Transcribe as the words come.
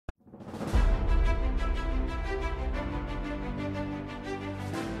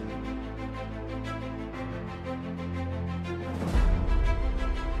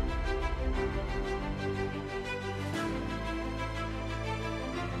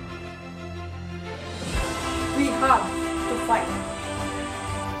hub to fight.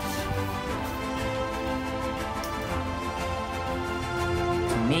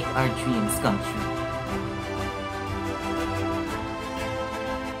 To make our dreams come true.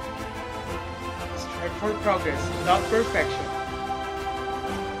 Strive for progress, not perfection.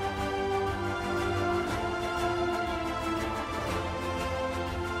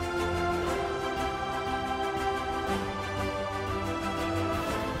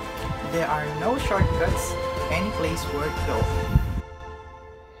 There are no shortcuts to any place worth going.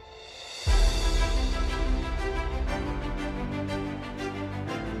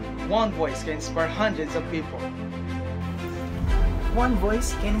 One voice can inspire hundreds of people. One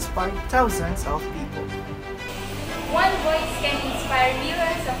voice can inspire thousands of people. One voice can inspire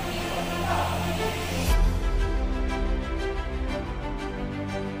millions of people.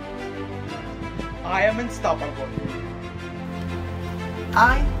 I am unstoppable.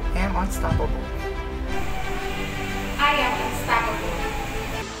 I am unstoppable. I am unstoppable.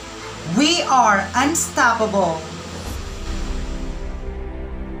 We are unstoppable.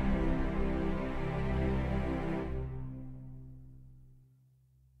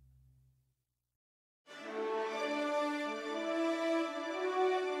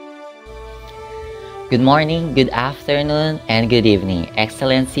 Good morning, good afternoon, and good evening,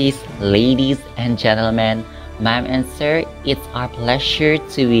 Excellencies, ladies and gentlemen, ma'am and sir. It's our pleasure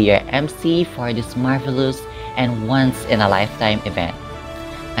to be your MC for this marvelous and once-in-a-lifetime event.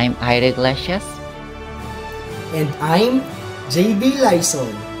 I'm Ira Iglesias. And I'm JB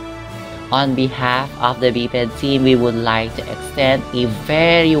Lyson. On behalf of the Bped team, we would like to extend a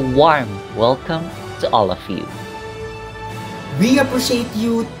very warm welcome to all of you. We appreciate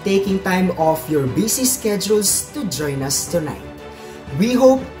you taking time off your busy schedules to join us tonight. We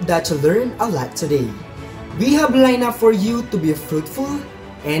hope that you learn a lot today. We have lined up for you to be fruitful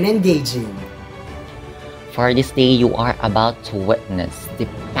and engaging. For this day, you are about to witness the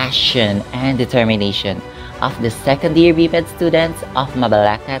passion and determination of the second-year Bped students of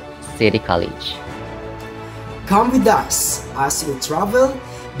Mabalacat City College. Come with us as we travel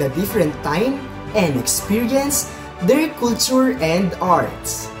the different time and experience their culture and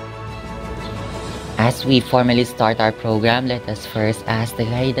arts. As we formally start our program, let us first ask the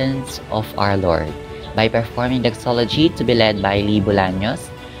guidance of our Lord by performing the doxology to be led by Lee Bolaños,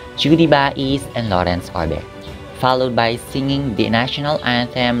 Judy Bais, and Lawrence Orbe, followed by singing the national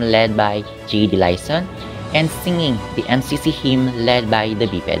anthem led by J.D. Lyson, and singing the MCC hymn led by the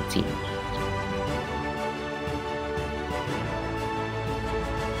Bped team.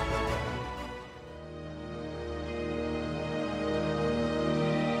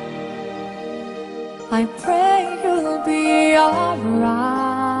 I pray you'll be alright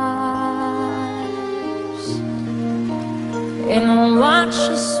and watch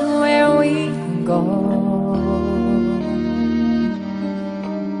us where we go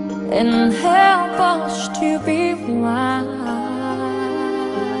and help us to be wise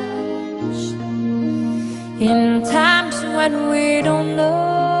in times when we don't know.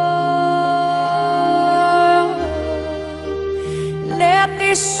 Let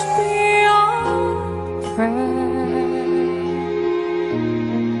this be our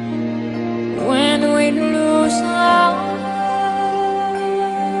when we lose our way,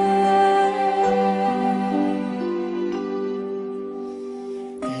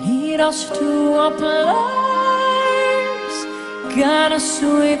 lead us to a place, guide us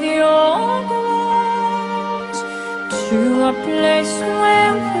with your grace, to a place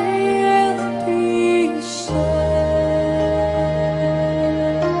where we'll be safe.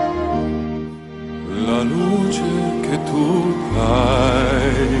 La luce che tu dai,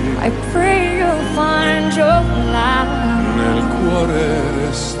 I pray you'll find your light nel cuore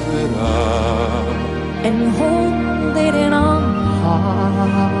resterà, and hold it in our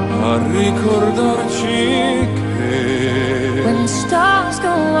heart a ricordarci che when stars go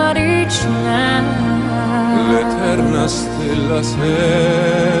out each night. l'eterna stella sei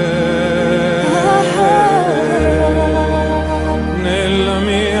nella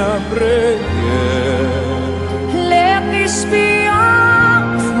mia preghiera. Be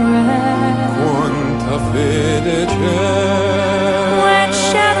our prayer. Quanta fede c'è when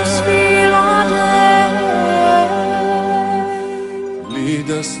shadows fill our day. Lead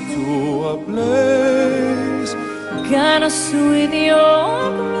us to a place, guide us with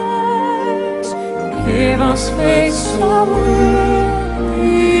your grace, give us faith so we'll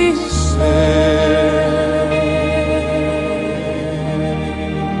be safe.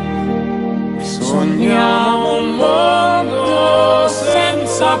 Sogniamo un mondo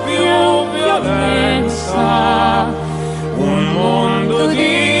senza più violenza, un mondo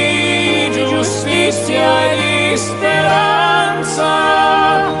di giustizia e di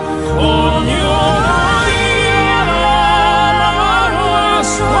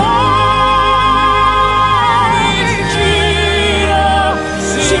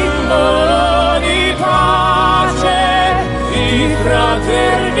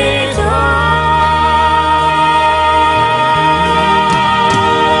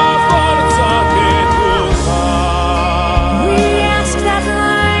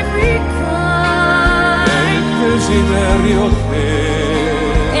desiderio te.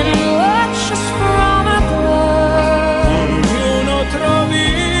 and watch us from above. Ognuno trovi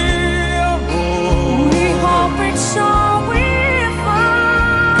amore, We hope it's all we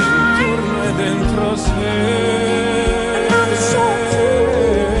find. intorno e dentro sé. Another soul to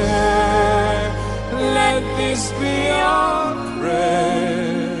Let this be our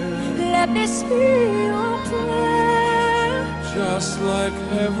prayer, let this be your prayer. just like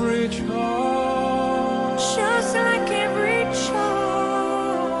every child. Just like every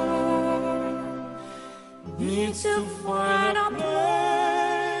child needs to find a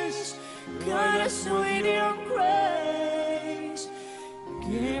place. Guide us with your grace.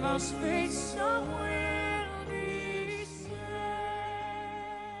 Give us faith so we'll be saved.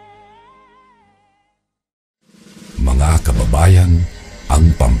 Mga kababayan, ang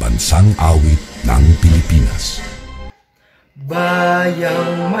pambansang awit ng Pilipinas.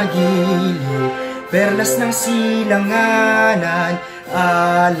 Bayang magiliw, perlas ng silanganan,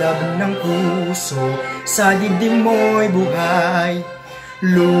 alab ng puso, sa dibdib mo'y buhay.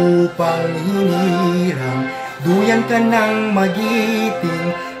 Lupang hinirang, duyan ka ng magiting,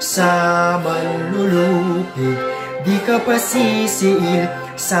 sa manlulupig, di ka pasisiil,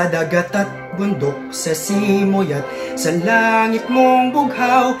 sa dagat at bundok, sa simoy at sa langit mong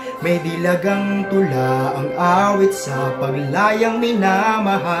bughaw. May dilagang tula ang awit sa paglayang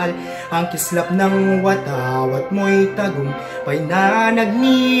minamahal. Ang kislap ng watawat mo'y tagumpay na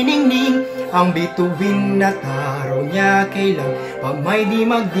nagniningning. Ang bituin na taraw niya kailang pa may di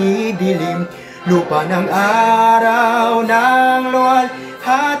magdidilim. Lupa ng araw ng luwal,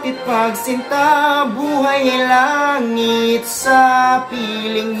 hatid pagsinta, buhay ay langit sa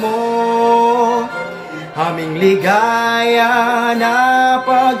piling mo. Aming ligaya na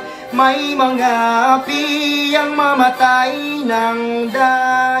pag may mga api ang mamatay ng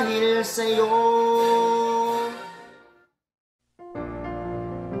dahil sa'yo.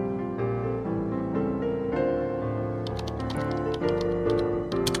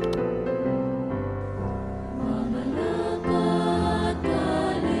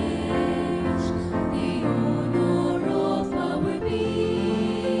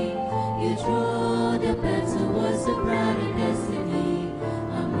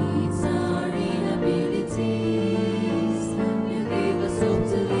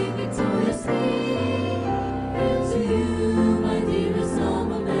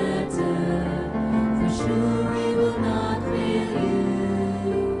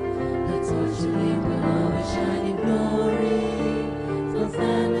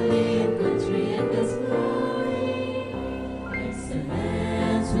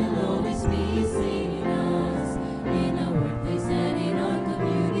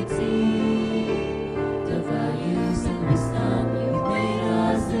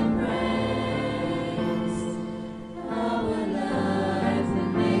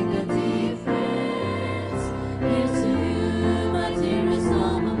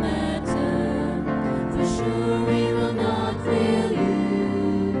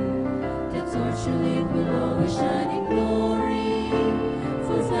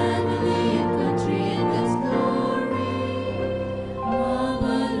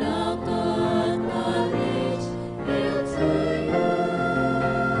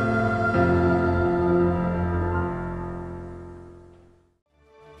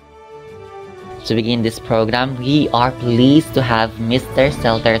 To begin this program, we are pleased to have Mr.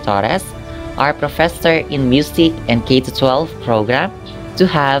 Celter Torres, our professor in music and K-12 program, to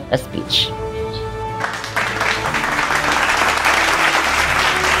have a speech.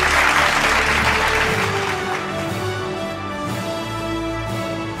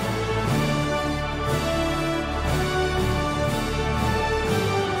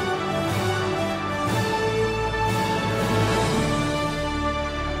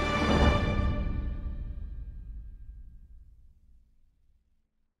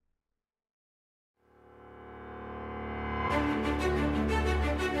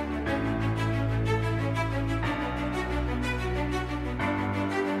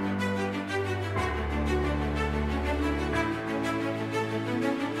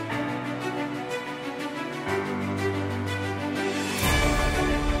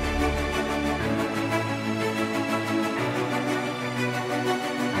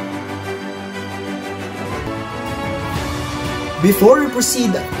 Before we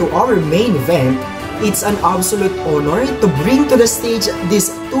proceed to our main event, it's an absolute honor to bring to the stage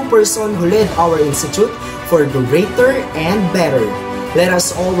this two-person who led our institute for greater and better. Let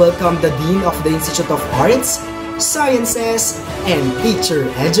us all welcome the Dean of the Institute of Arts, Sciences, and Teacher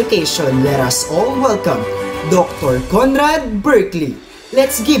Education. Let us all welcome Dr. Conrad Berkeley.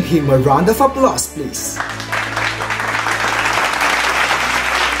 Let's give him a round of applause, please.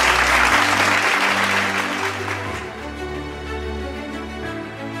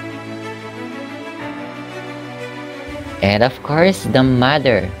 And of course, the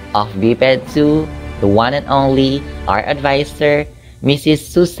mother of Bped 2, the one and only, our advisor, Mrs.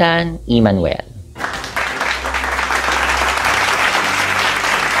 Susan Emanuel.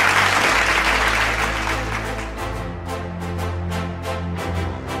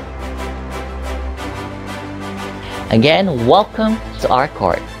 Again, welcome to our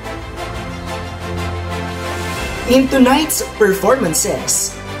court. In tonight's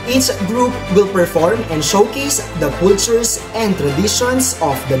performances, each group will perform and showcase the cultures and traditions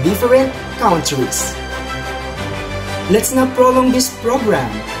of the different countries. Let's not prolong this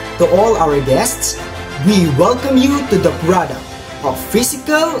program. To all our guests, we welcome you to the product of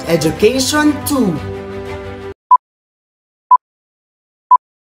Physical Education 2.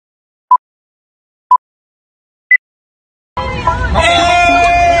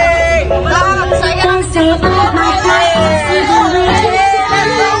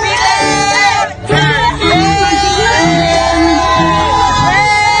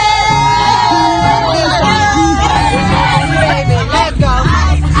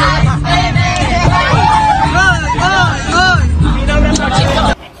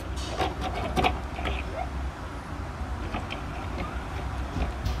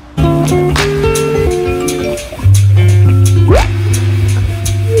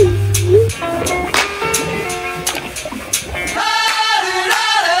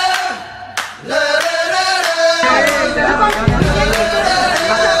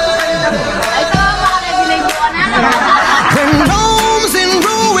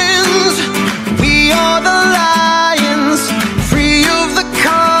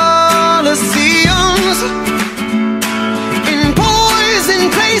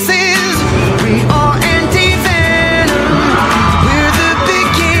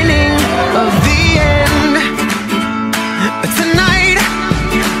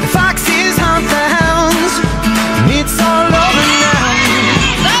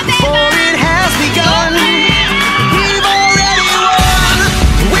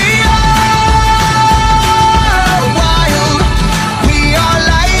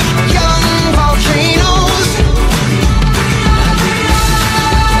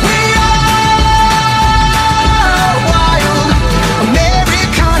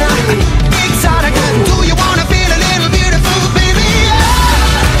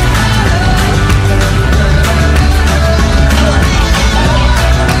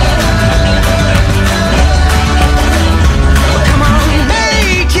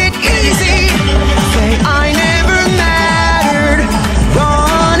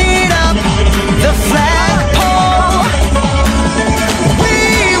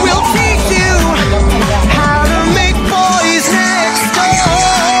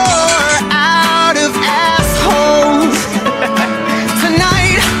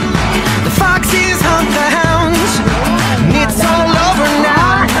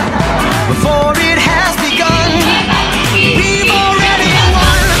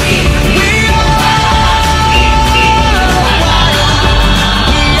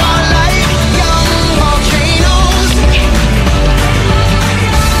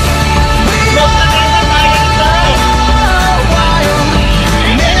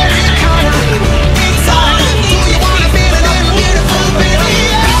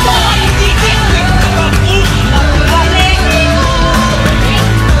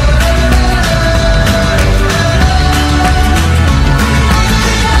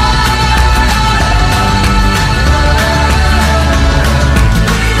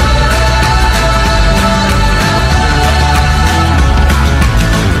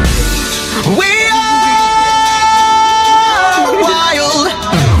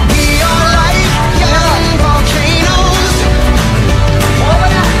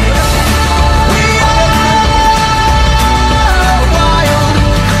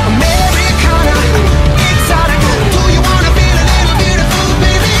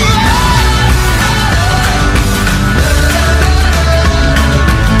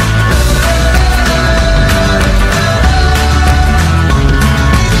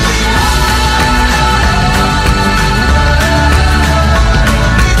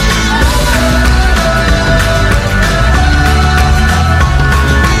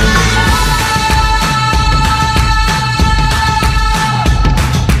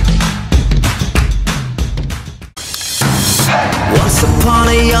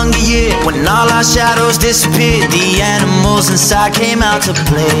 When all our shadows disappeared, the animals inside came out to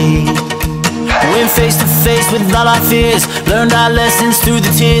play. Went face to face with all our fears, learned our lessons through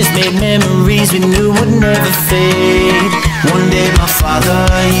the tears, made memories we knew would never fade. One day my father,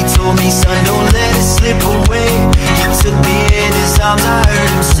 he told me, son, don't let it slip away. He took me in his arms, I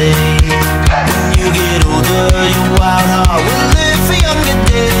heard him say, when you get older, your wild heart will live for younger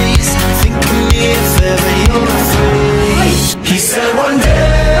days. Think of me if ever you're afraid. He said one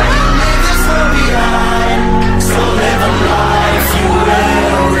day you'll leave this world behind, so live a life you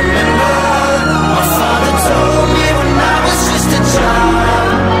will remember. My father told me when I was just a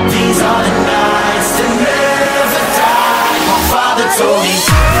child, these are the nights that never die. My father told me.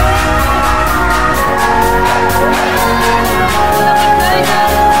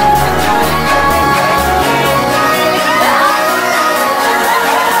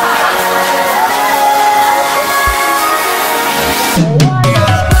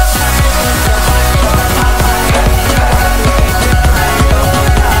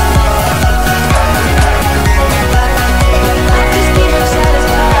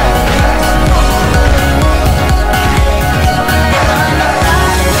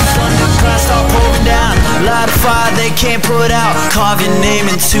 Fire they can't put out, carve your name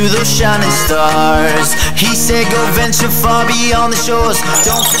into those shining stars. He said go venture far beyond the shores,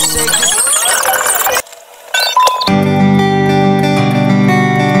 don't forsake this.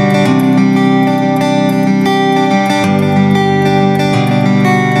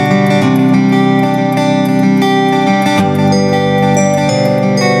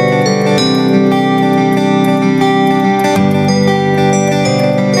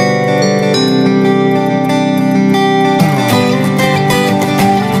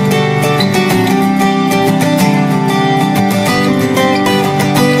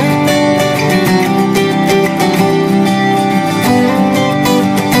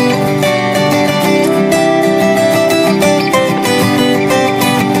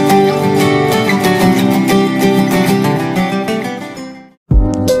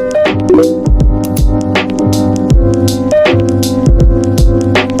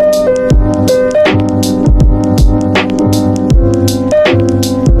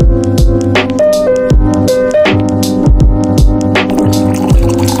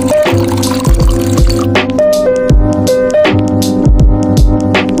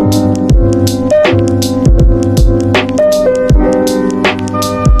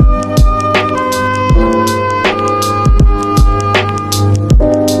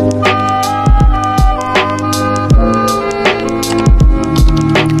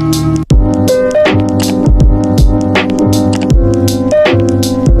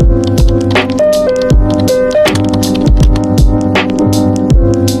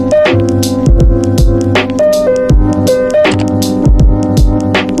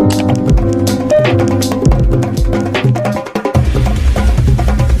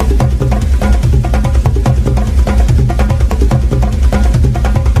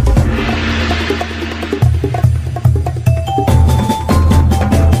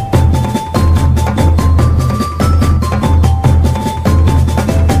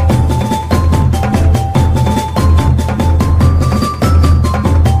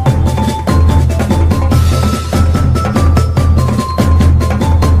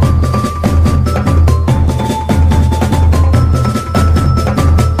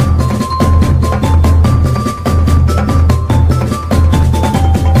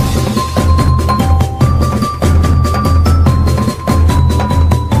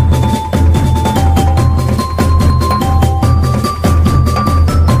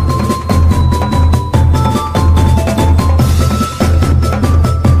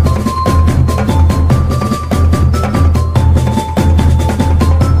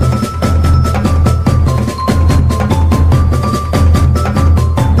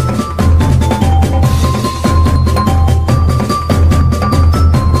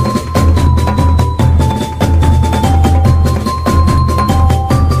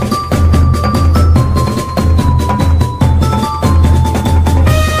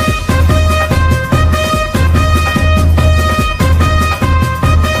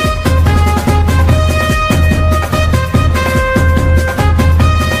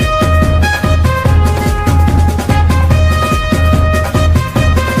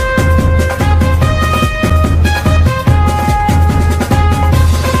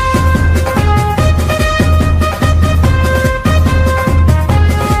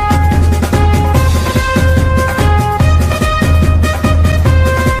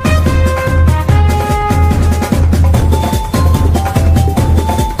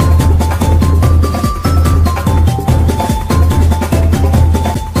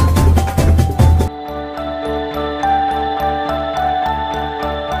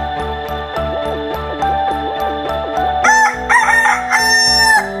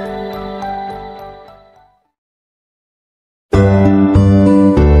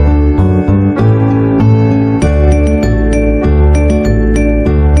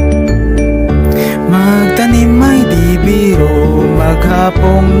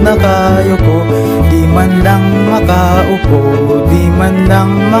 nakayuko, di man lang makaupo, di man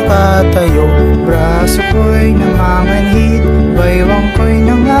lang makatayo. Braso ko'y namamanhid, baywang ko'y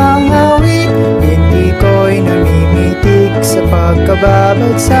nangangawit, binti ko'y namimitig sa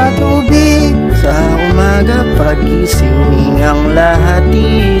pagkababad sa tubig. Sa umaga pagising ang lahat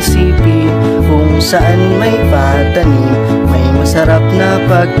iisipin, kung saan may patanim, may masarap na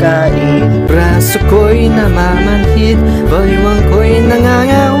pagkain. Braso ko'y namamanhid, baywang ko'y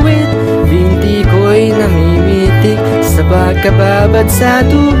nangangawit, binti ko'y namimitig sa pagkababad sa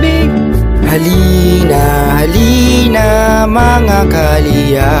tubig. Halina, halina mga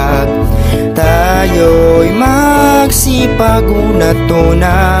kaliyag, tayo'y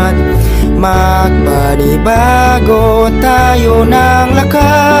magsipag-unat-unat, magpanibago tayo ng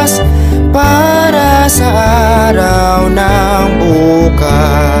lakas para sa araw ng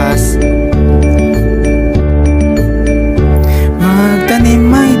bukas. Magtanim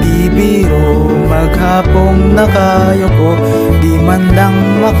ay di biro, maghapong nakayuko, di man lang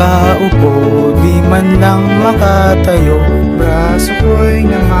makaupo, di man lang makatayo. Braso ko'y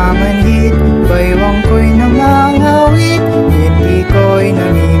namamanhid, baywang ko'y nangangawit, binti ko'y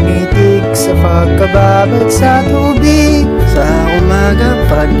namimitig sa pagkababad sa tubig. Sa umaga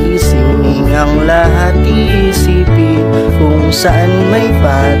pagising ang lahat iisipin, kung saan may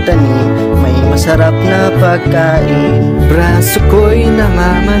patanim, may masarap na pagkain. Braso ko'y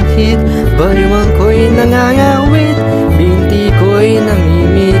namamanhid, baywang ko'y nangangawit, binti ko'y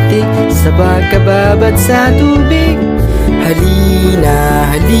namimitig sa pagkababad sa tubig.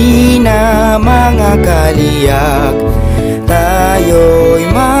 Halina, halina mga kaliyag, tayo'y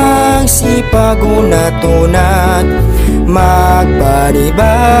magsipag-unat-unat,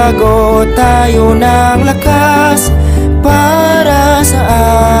 magpanibago tayo ng lakas para sa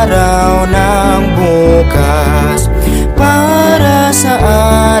araw ng bukas, para sa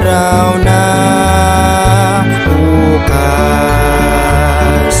araw ng bukas.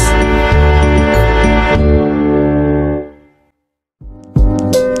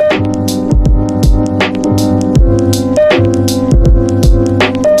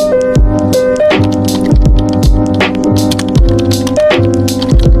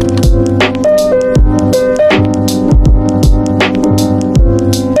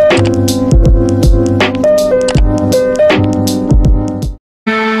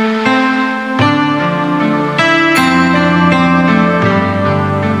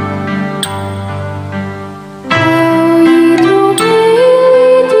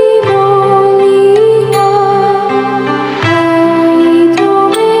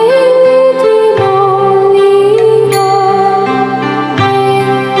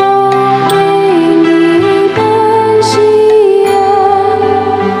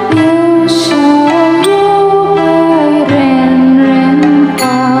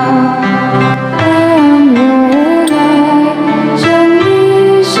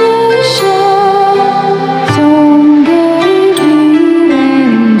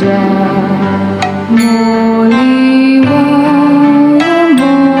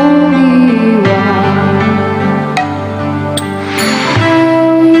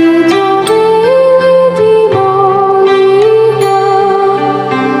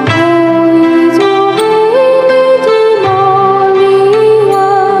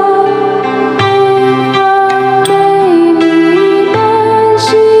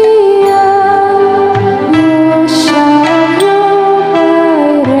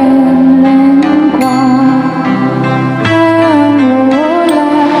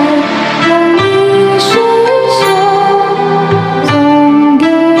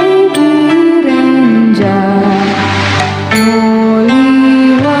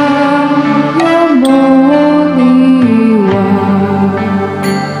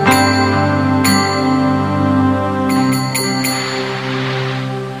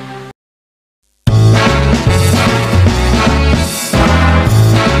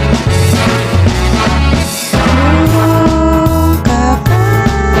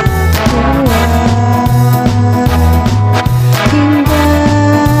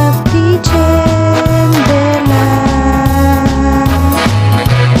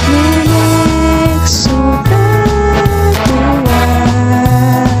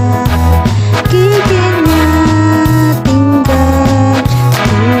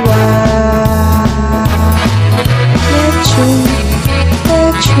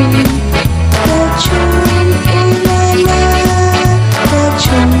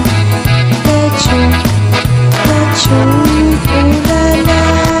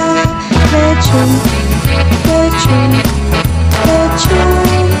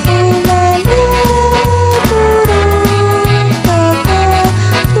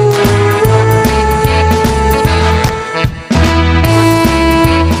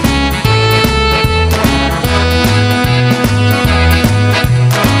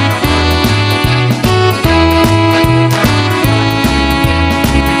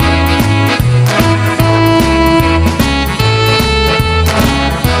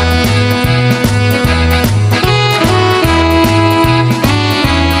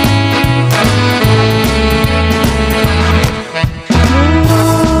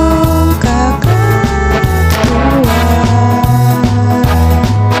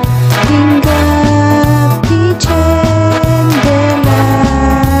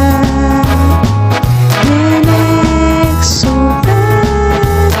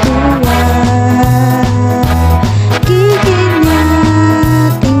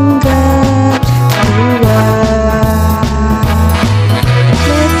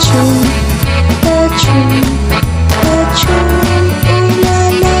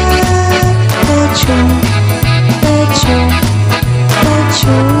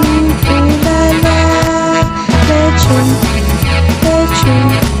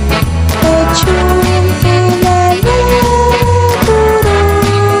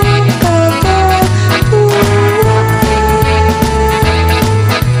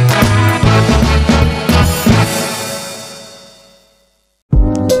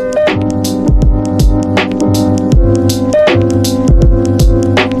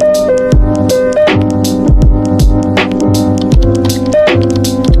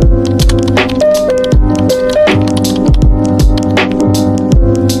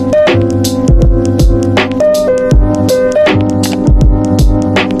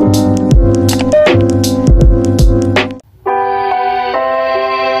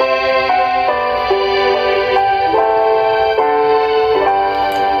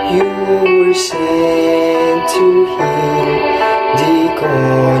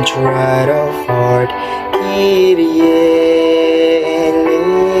 contrite of heart. Kyrie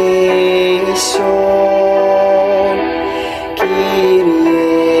eleison, Kyrie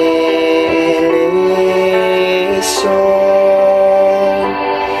eleison.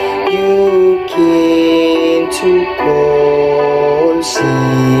 You came to call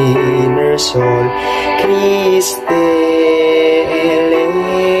sinners all. Christe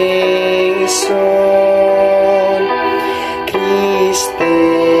eleison, Christe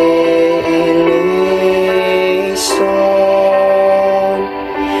eleison.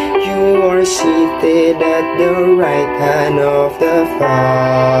 You are seated at the right hand of the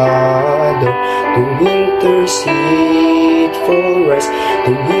Father to intercede for us,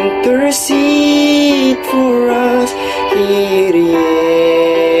 to intercede for us. Kyrie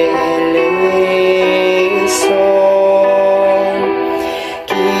eleison,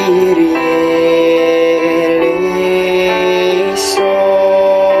 Kyrie eleison.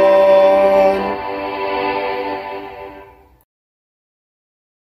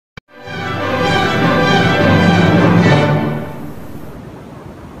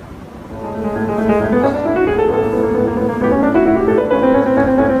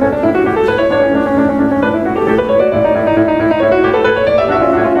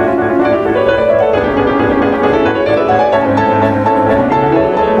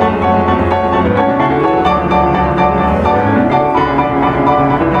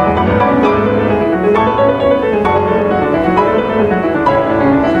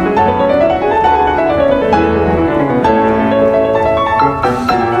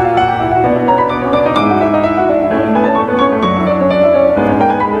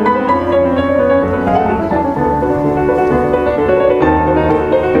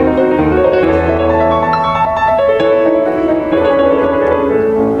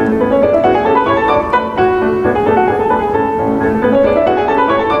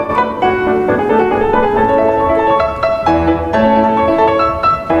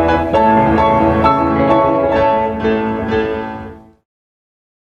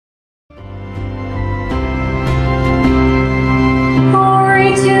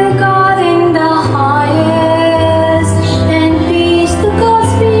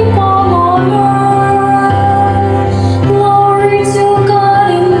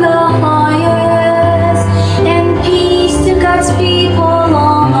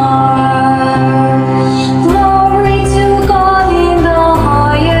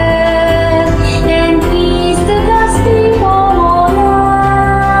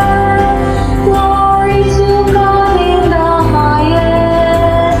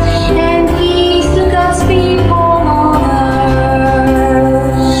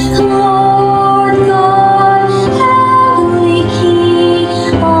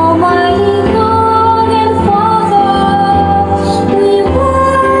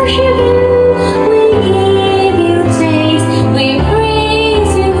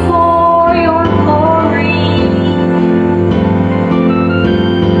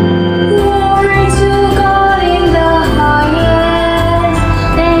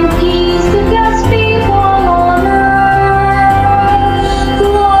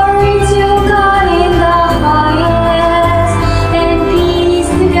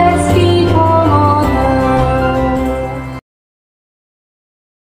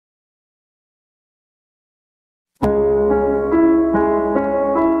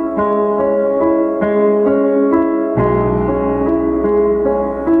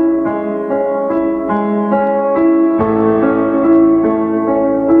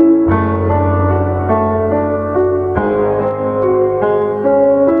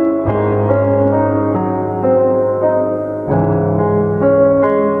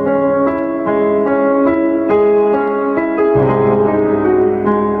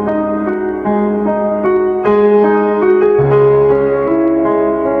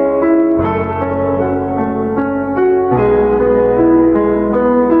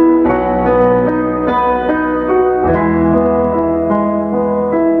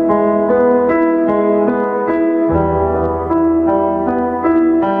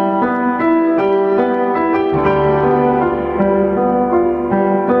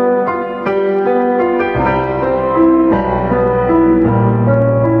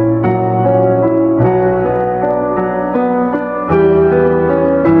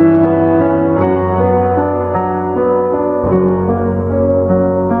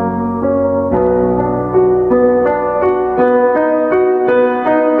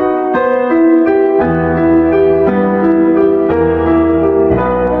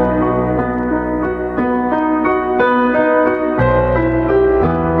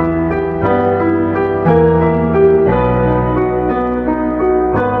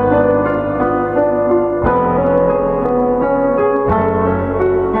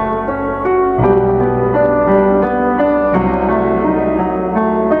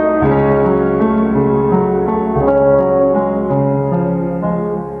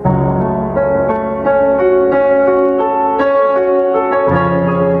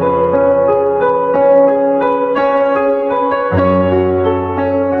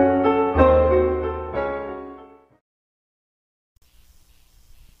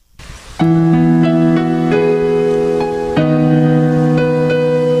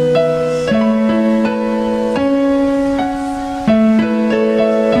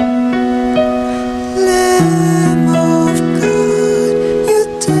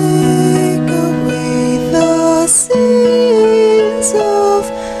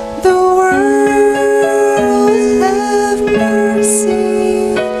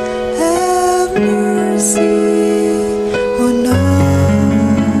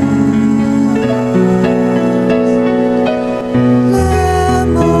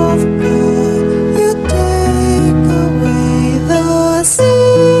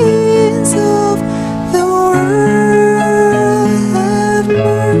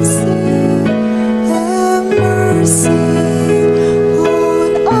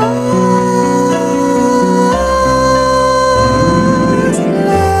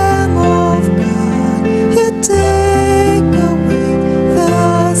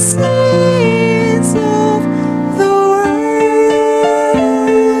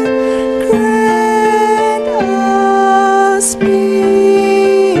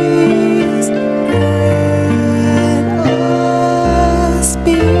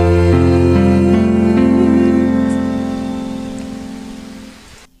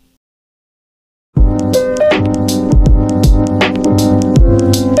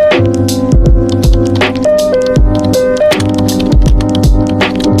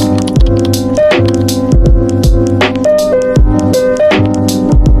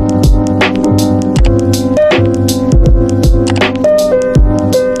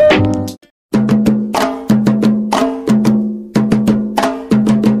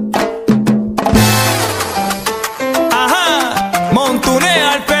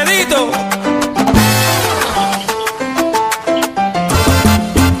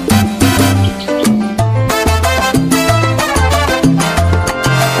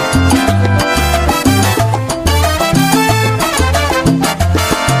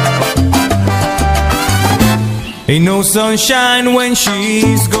 Ain't no sunshine when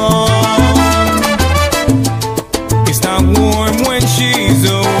she's gone. It's not warm when she's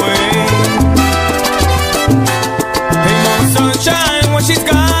away. Ain't no sunshine when she's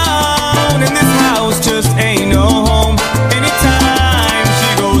gone, and this house just ain't no home anytime she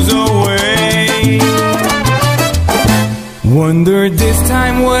goes away. Wonder this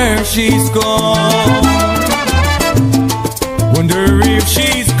time where she's gone. Wonder if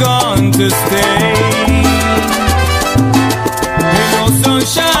she's gone to stay.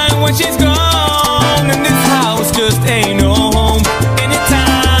 Sunshine when she's gone, and this house just ain't no home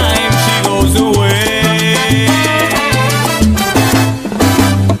anytime she goes away.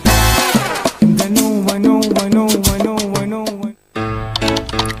 And I know, I know, I know, I know, I know.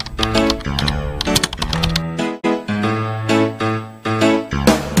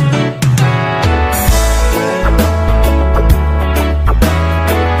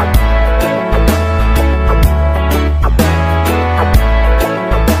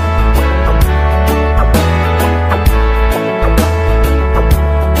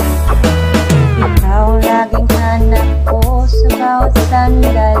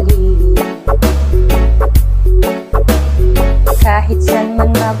 Kahit saan man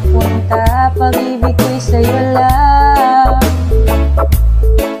mapunta, pag-ibig ko'y sa'yo lang.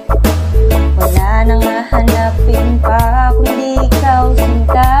 Wala nang hahanapin pa kundi ikaw,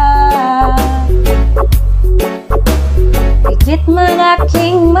 sinta. Higit man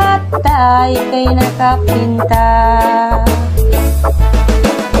aking mata, ika'y nakapinta.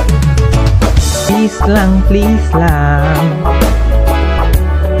 Please lang,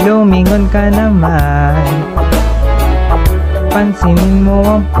 lumingon ka naman. Pansinin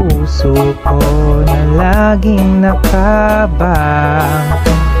mo ang puso ko na laging nakabang.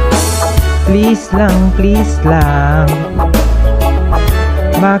 Please lang,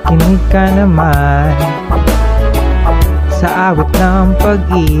 makinig ka naman sa awit ng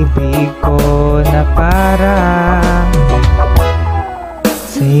pag-ibig ko na para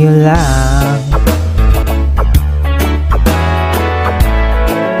sa'yo lang.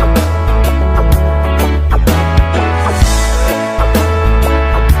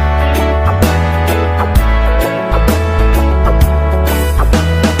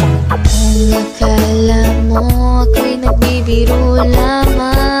 Akala mo ako'y nagbibiro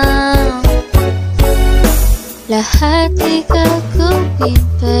lamang. Lahat ay gagawin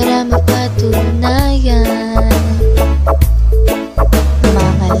para mapatunayan.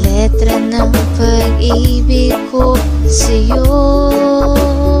 Mga letra ng pag-ibig ko sa'yo,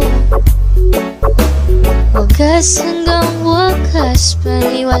 wagas hanggang wagas,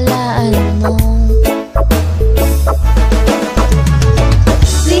 paniwalaan mo.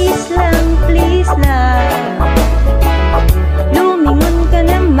 Please lang,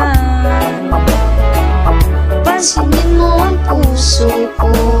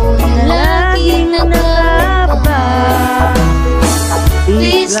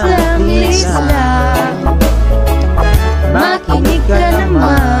 Please lang, makinig ka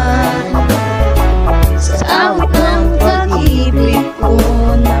naman sa awit ng pag-ibig ko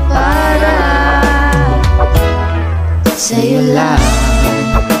na para sa'yo lang.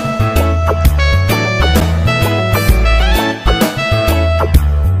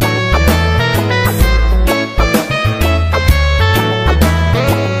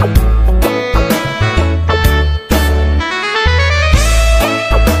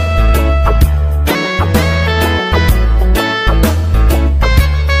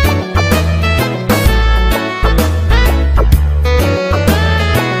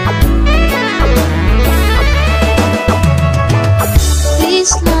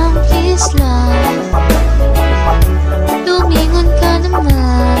 Please lang, lumingon ka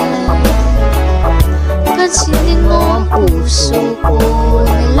naman. Pansinin mo ang puso ko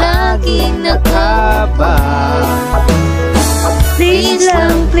na laging nakaba.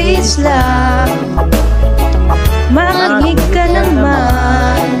 Please lang, makinig ka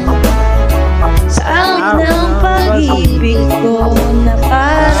naman sa awit ng pag-ibig ko na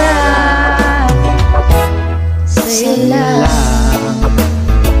para sa'yo lang.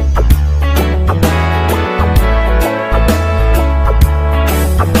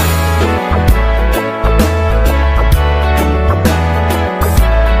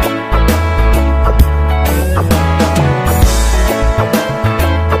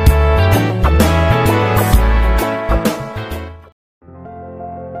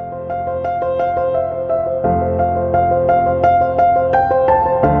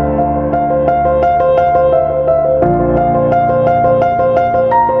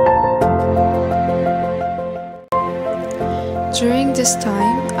 During this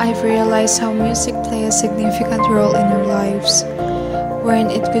time, I've realized how music plays a significant role in our lives,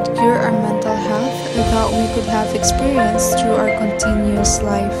 wherein it could cure our mental health without we could have experienced through our continuous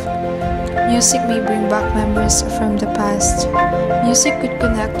life. Music may bring back memories from the past. Music could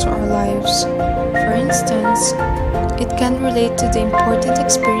connect to our lives. For instance, it can relate to the important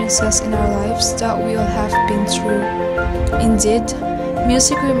experiences in our lives that we all have been through. Indeed,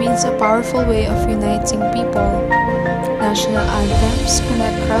 music remains a powerful way of uniting people. National anthems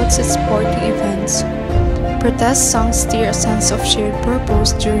connect crowds at sporting events. Protest songs stir a sense of shared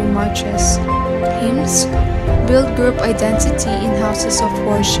purpose during marches. Hymns build group identity in houses of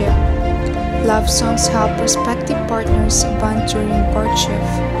worship. Love songs help prospective partners bond during courtship.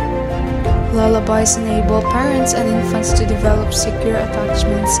 Lullabies enable parents and infants to develop secure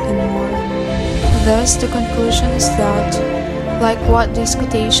attachments and more. Thus, the conclusion is that, like what this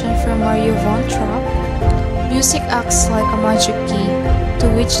quotation from Mario von Trapp, music acts like a magic key to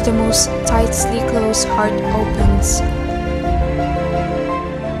which the most tightly closed heart opens.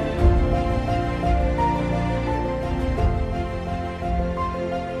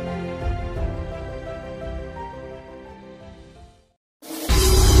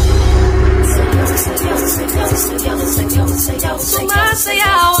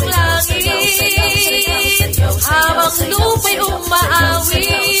 Sumasayaw ang langit habang lupa'y umaawit.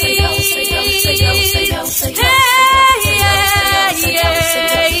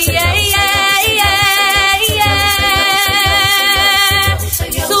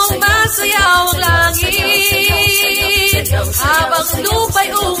 Sumasayaw ang langit habang lupa'y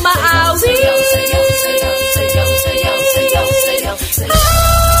umaawit.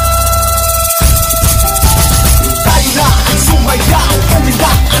 Sumayaw,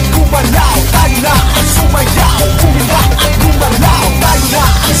 umiyak at gumalaw. Tayo na ang sumayaw, umiyak at gumalaw. Tayo na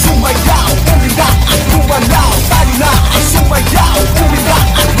ang sumayaw, umiyak at gumalaw. Tayo na ang sumayaw, umiyak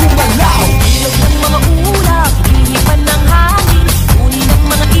at gumalaw. Ilog ng mga ulap, hinipan ng hangin, uni ng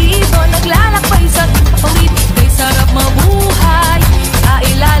mga ibon, naglalakbay sa pawid. Kay sarap mabuhay sa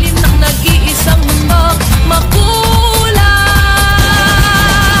ilalim ng nag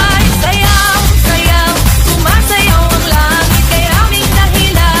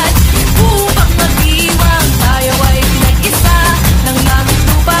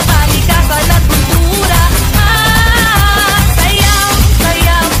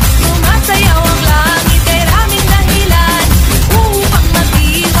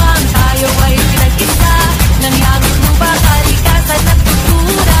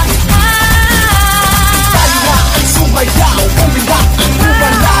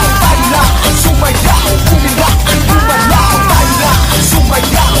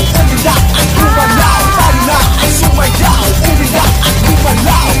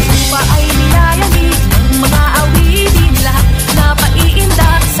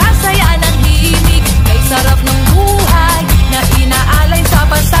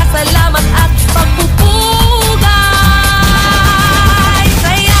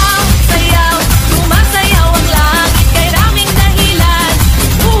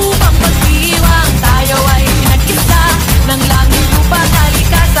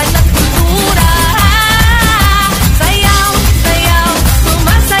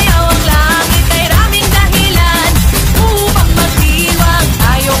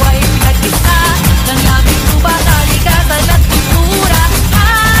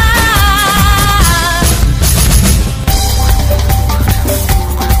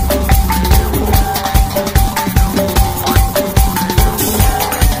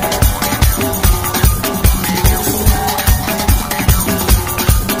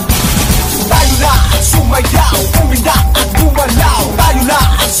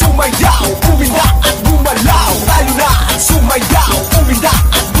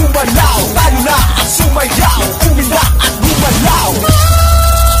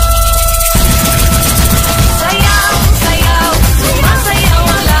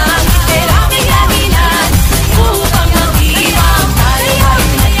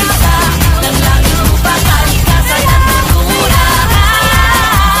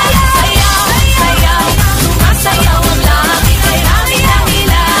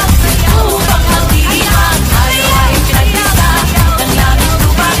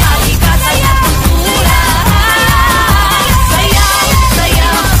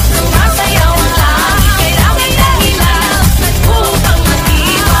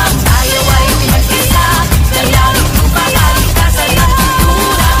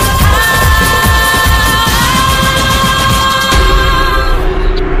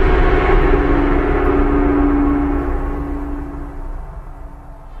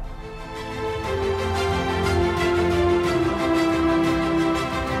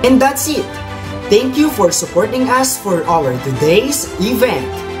And that's it. Thank you for supporting us for our today's event.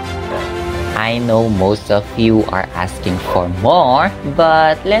 I know most of you are asking for more,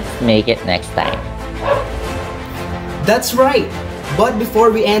 but let's make it next time. That's right. But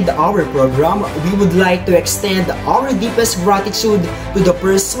before we end our program, we would like to extend our deepest gratitude to the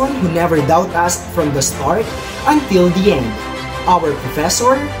person who never doubted us from the start until the end. Our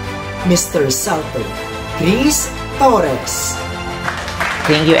professor, Mr. Salto, Chris Torres.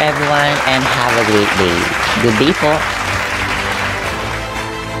 Thank you everyone and have a great day. Good day po.